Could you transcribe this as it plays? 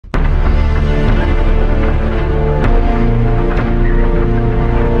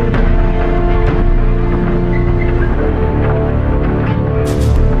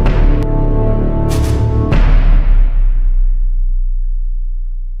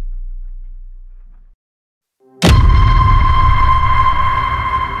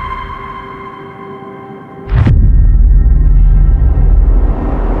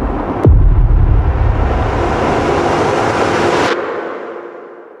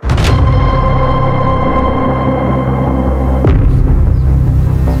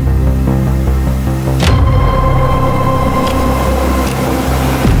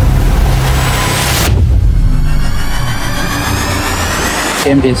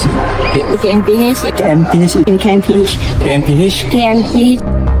KMPh. KMPh.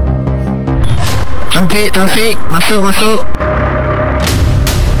 Taufik, masuk.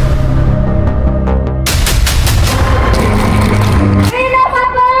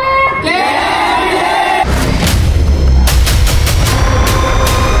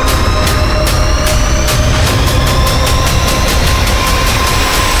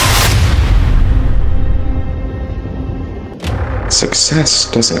 Success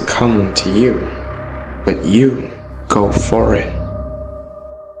doesn't come to you, but you go for it.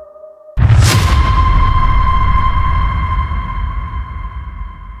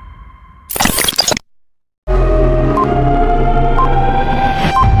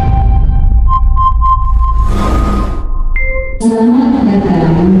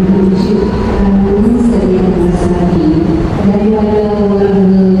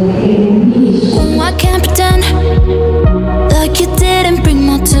 I can't pretend like you didn't bring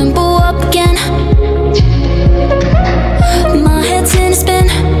my tempo up again. My head's in a spin.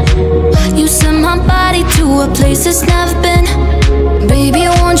 You sent my body to a place it's never been. Baby,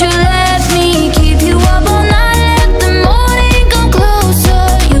 won't you let me keep you up all night? Let the morning come closer.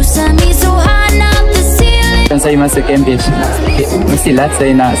 You sent me so high, now the ceiling. Kan saya masuk KMPh, mestilah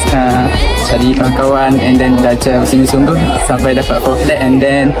saya nak cari kawan-kawan and then belajar sungguh-sungguh sampai dapat profit and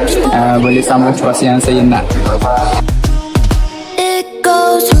then boleh sambung course yang saya nak. It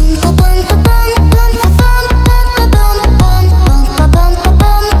goes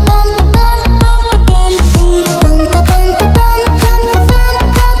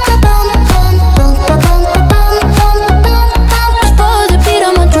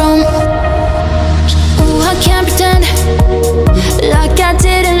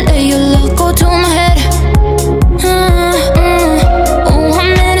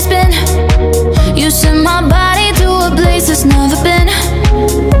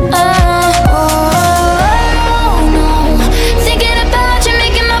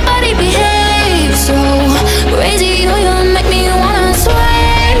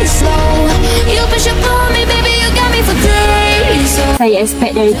saya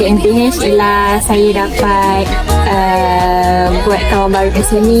expect dari KMPh ialah saya dapat buat kawan baru di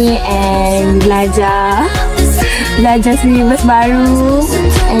sini and belajar syllabus baru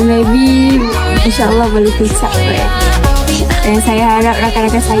and maybe insyaAllah boleh tercapai. Dan saya harap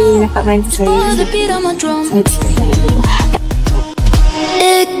rakan-rakan saya dapat bantu saya.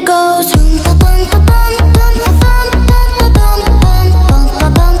 It goes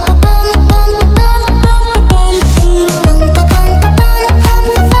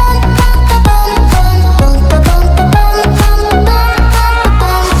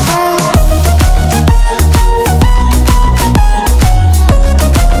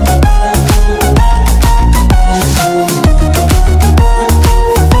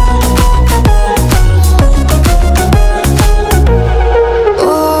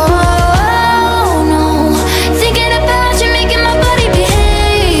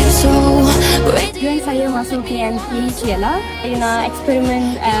ialah saya nak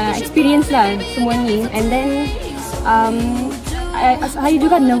experience lah semua ni and then saya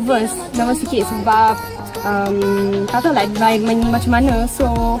juga nervous sikit sebab tak tahu lah macam mana, so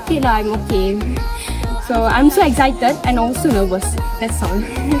okay lah, I'm okay, so I'm so excited and also nervous, that's all.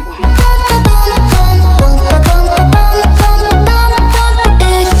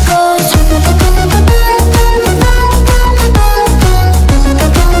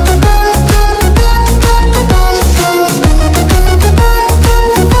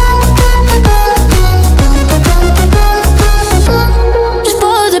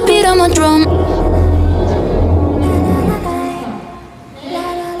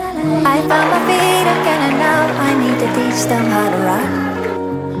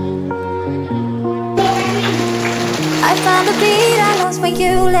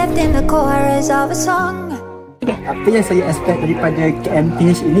 Apa yang saya expect daripada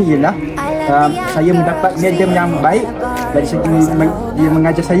KMPh ini ialah saya mendapat medium yang baik dari segi dia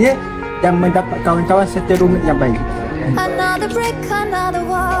mengajar saya dan mendapat kawan-kawan serta roommate yang baik.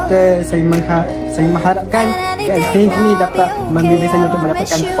 Saya mengharapkan KMPh ini dapat membimbing saya untuk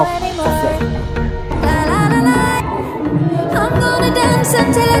mendapatkan top success.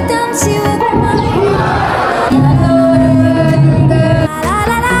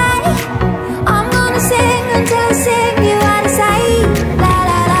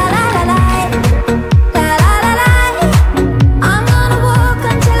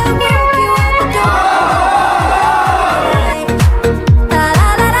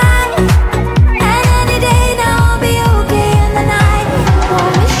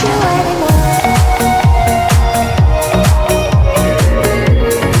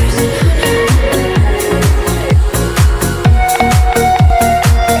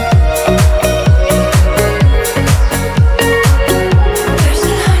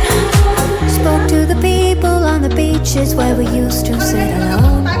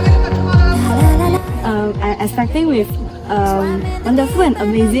 starting with wonderful and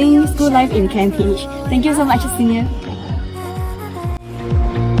amazing school life in KMPh. Thank you so much, senior.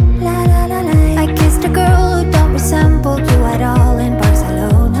 I kissed a girl who don't resemble you at all in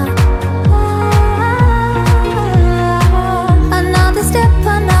Barcelona. Another step,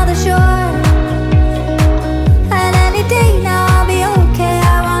 another shore. And any day now I'll be okay,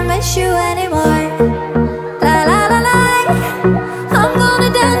 I won't miss you anymore. La la la la, I'm gonna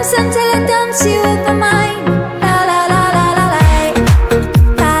dance until I dance you with my mind. La la la la la la,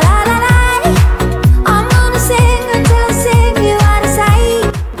 la la la la, I'm gonna sing until I sing you out of sight.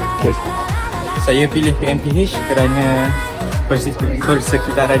 Saya pilih KMPh kerana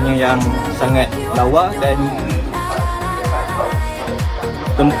persekitarannya yang sangat lawa dan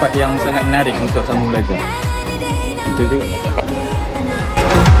tempat yang sangat menarik untuk sambung belajar. Itu je.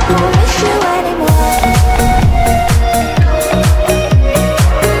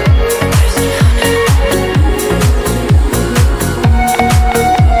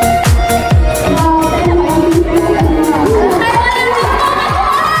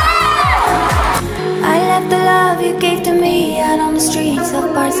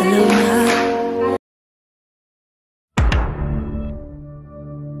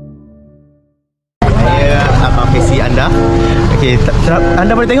 Okey,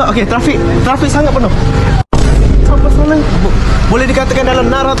 anda boleh tengok, okey, trafik sangat penuh. Sampai sana boleh dikatakan dalam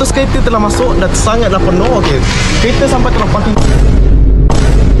 600 kereta telah masuk dan sangatlah penuh. Okey, kereta sampai terpati.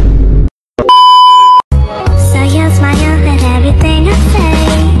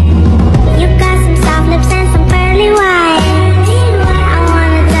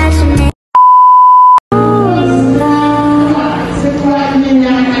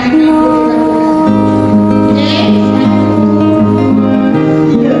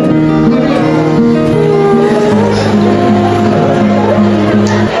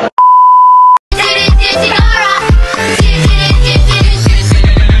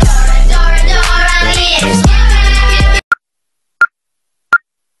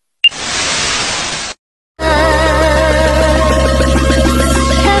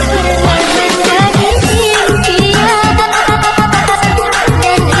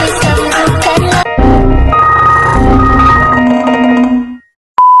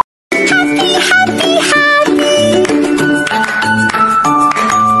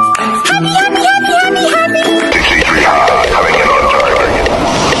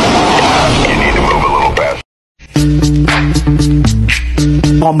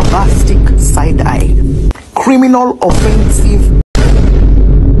 Bombastic side-eye, criminal offensive.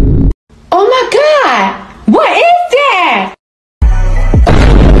 Oh my God! What is that?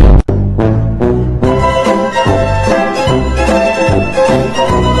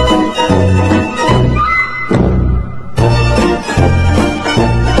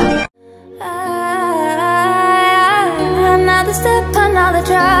 Another step, another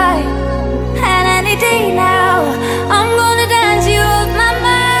try.